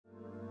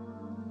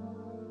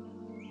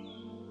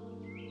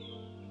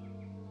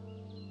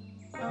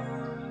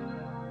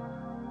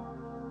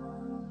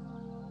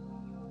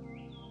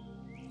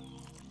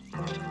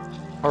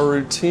Our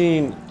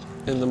routine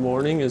in the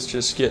morning is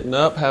just getting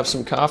up, have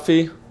some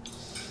coffee,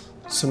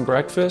 some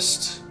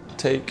breakfast,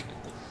 take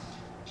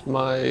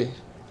my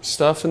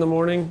stuff in the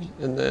morning,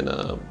 and then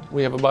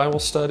we have a Bible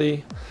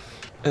study,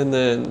 and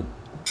then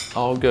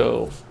I'll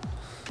go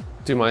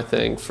do my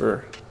thing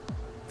for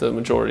the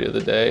majority of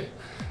the day.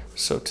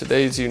 So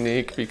today's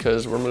unique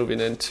because we're moving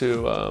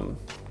into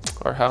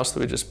our house that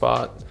we just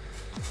bought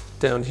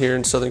down here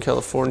in Southern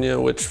California,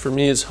 which for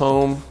me is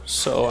home,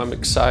 so I'm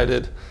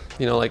excited.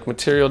 You know, like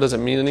material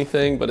doesn't mean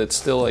anything, but it's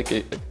still like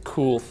a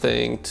cool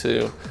thing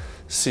to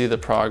see the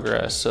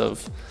progress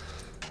of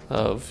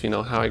you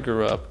know, how I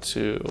grew up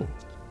to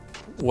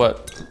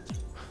what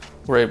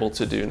we're able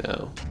to do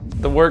now.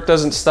 The work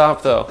doesn't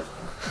stop though.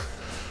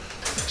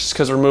 Just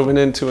because we're moving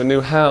into a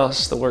new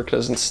house, the work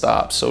doesn't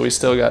stop. So we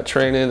still got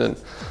training and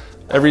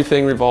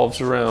everything revolves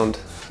around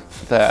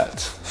that.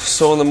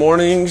 So in the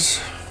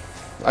mornings,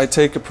 I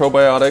take a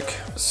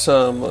probiotic,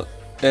 some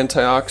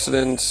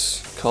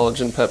antioxidants,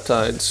 collagen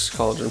peptides,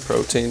 collagen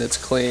protein, it's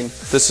clean.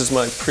 This is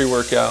my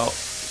pre-workout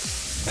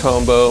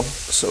combo,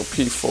 so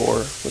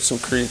P4 with some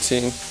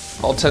creatine.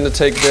 I'll tend to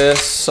take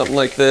this, something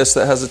like this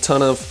that has a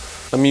ton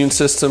of immune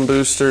system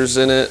boosters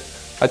in it.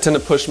 I tend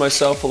to push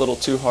myself a little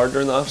too hard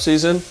during the off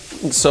season,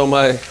 and so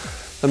my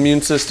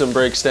immune system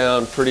breaks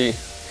down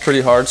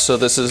pretty hard, so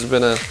this has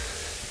been a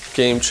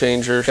game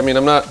changer. I mean,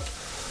 I'm not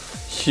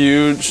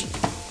huge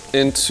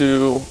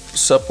into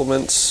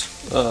supplements.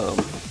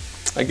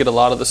 I get a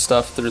lot of the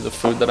stuff through the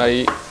food that I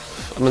eat.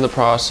 I'm in the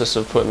process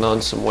of putting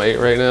on some weight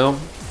right now.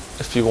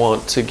 If you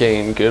want to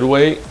gain good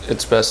weight,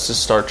 it's best to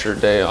start your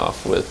day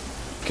off with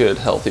good,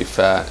 healthy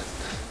fat.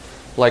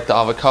 Like the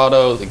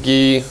avocado, the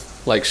ghee,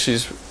 like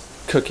she's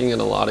cooking in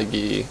a lot of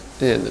ghee,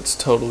 and it's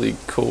totally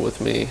cool with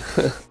me.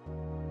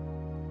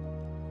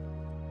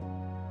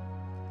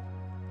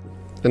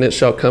 And it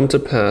shall come to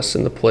pass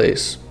in the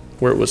place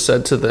where it was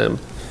said to them.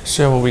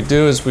 So what we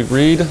do is we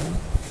read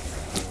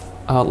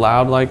out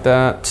loud like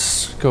that,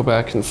 go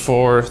back and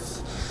forth.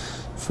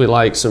 If we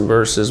like some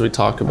verses, we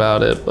talk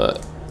about it,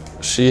 but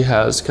she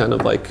has kind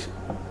of like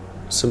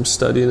some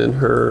studying in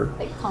her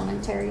like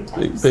commentary type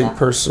big stuff.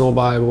 personal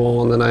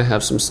Bible, and then I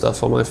have some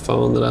stuff on my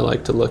phone that I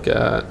like to look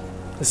at.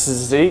 This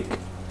is Zeke,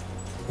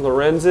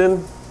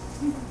 Lorenzen.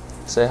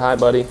 Say hi,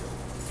 buddy.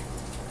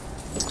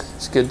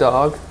 He's a good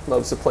dog,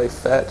 loves to play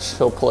fetch.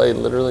 He'll play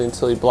literally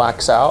until he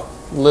blacks out.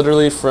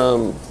 Literally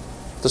from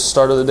the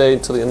start of the day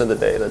until the end of the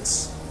day.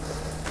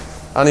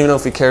 I don't even know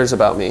if he cares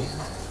about me.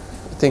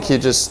 I think he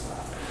just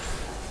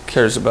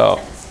cares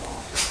about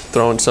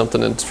throwing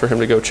something and for him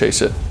to go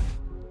chase it.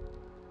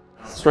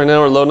 So right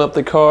now we're loading up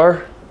the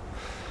car.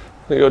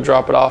 We're gonna go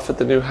drop it off at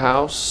the new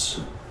house.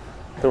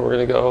 Then we're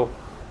gonna go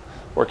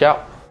work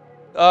out.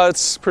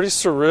 It's pretty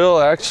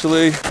surreal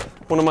actually.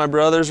 One of my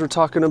brothers were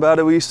talking about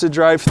it. We used to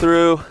drive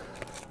through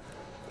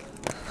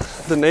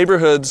the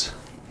neighborhoods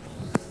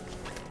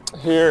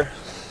here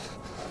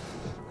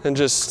and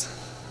just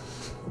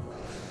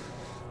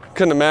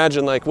couldn't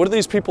imagine, like, what do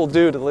these people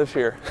do to live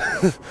here?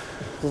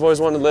 We've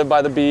always wanted to live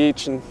by the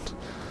beach and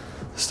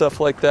stuff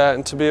like that,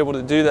 and to be able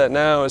to do that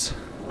now is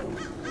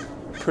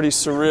pretty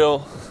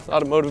surreal. A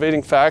lot of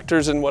motivating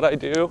factors in what I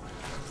do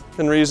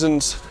and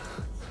reasons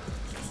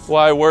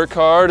why I work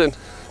hard, and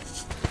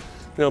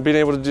you know, being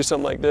able to do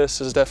something like this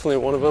is definitely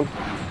one of them.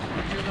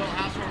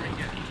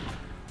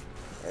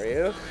 Are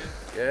you?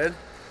 Good.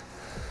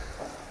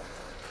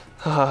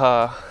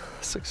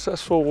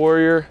 Successful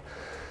warrior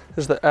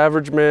is the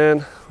average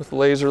man with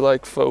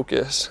laser-like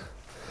focus.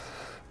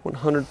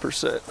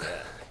 100%.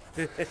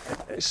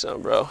 Hey,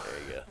 son, bro. There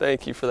you go.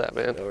 Thank you for that,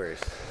 man. No worries.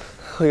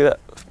 Look at that,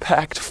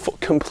 packed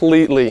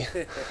completely.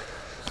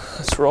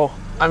 Let's roll.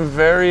 I'm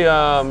very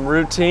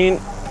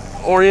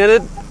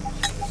routine-oriented,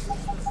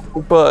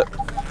 but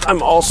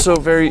I'm also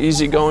very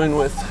easygoing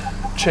with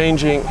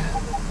changing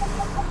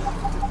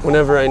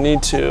whenever I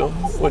need to,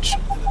 which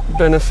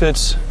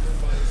benefits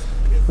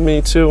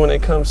me too when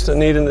it comes to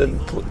needing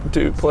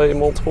to play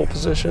multiple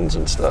positions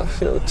and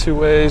stuff, you know, the two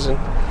ways, and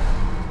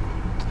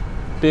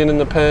being in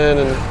the pen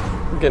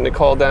and getting a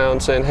call down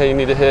saying, hey, you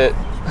need a hit.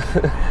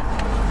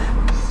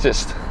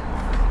 Just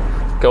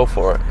go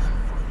for it.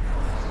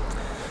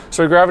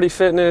 So Gravity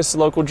Fitness,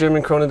 local gym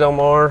in Corona del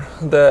Mar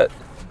that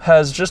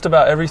has just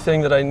about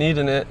everything that I need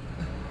in it,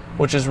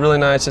 which is really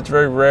nice. It's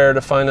very rare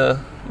to find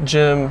a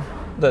gym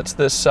that's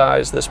this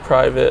size, this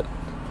private,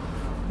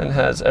 and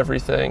has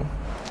everything.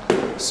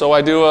 So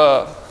I do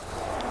a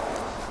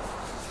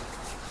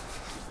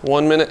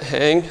 1-minute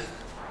hang.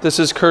 This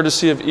is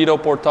courtesy of Ido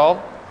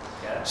Portal.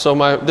 So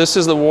this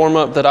is the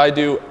warm-up that I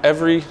do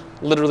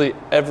literally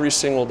every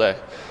single day.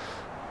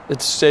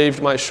 It's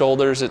saved my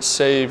shoulders, it's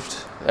saved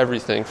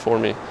everything for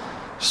me.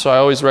 So I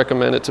always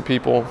recommend it to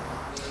people.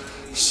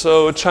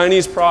 So a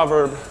Chinese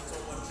proverb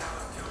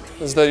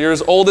is that you're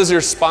as old as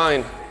your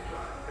spine.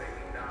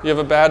 You have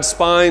a bad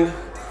spine,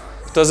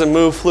 it doesn't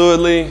move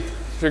fluidly,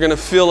 you're gonna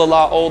feel a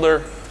lot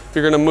older,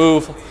 you're gonna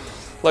move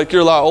like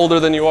you're a lot older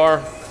than you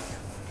are.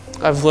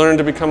 I've learned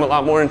to become a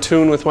lot more in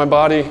tune with my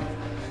body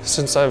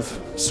since I've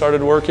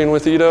started working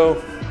with Ito.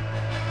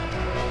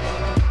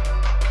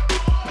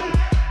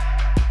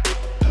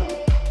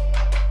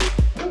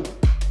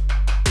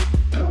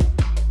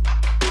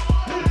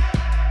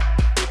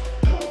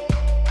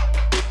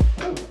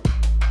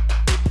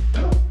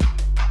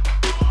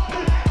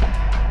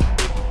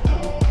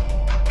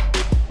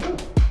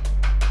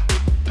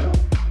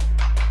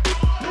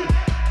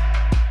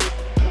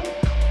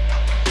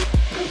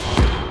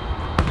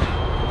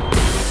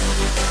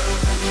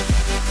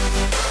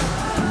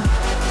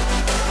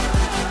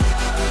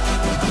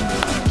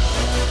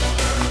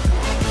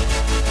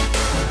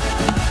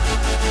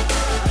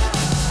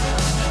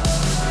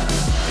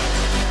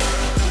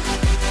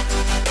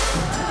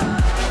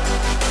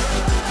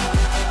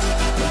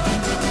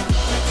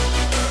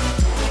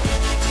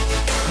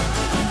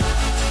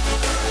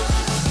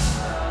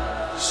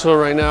 So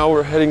right now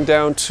we're heading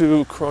down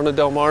to Corona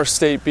del Mar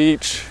State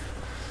Beach.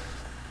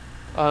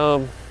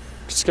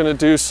 Just gonna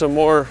do some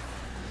more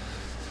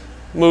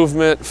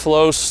movement,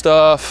 flow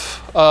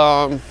stuff.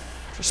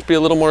 Just be a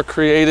little more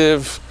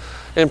creative,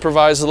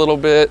 improvise a little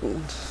bit.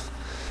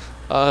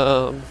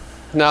 Now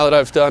that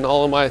I've done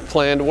all of my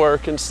planned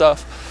work and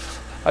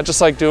stuff, I just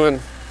like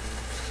doing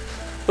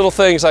little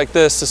things like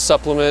this to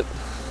supplement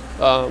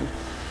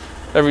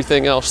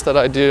everything else that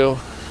I do.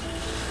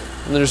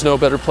 And there's no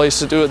better place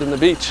to do it than the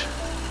beach.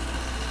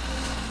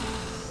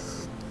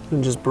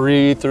 And just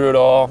breathe through it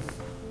all.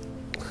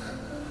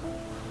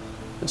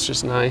 It's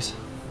just nice.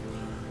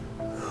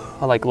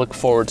 I look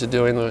forward to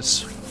doing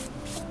this.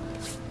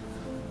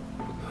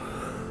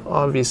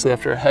 Obviously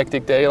after a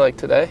hectic day like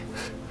today.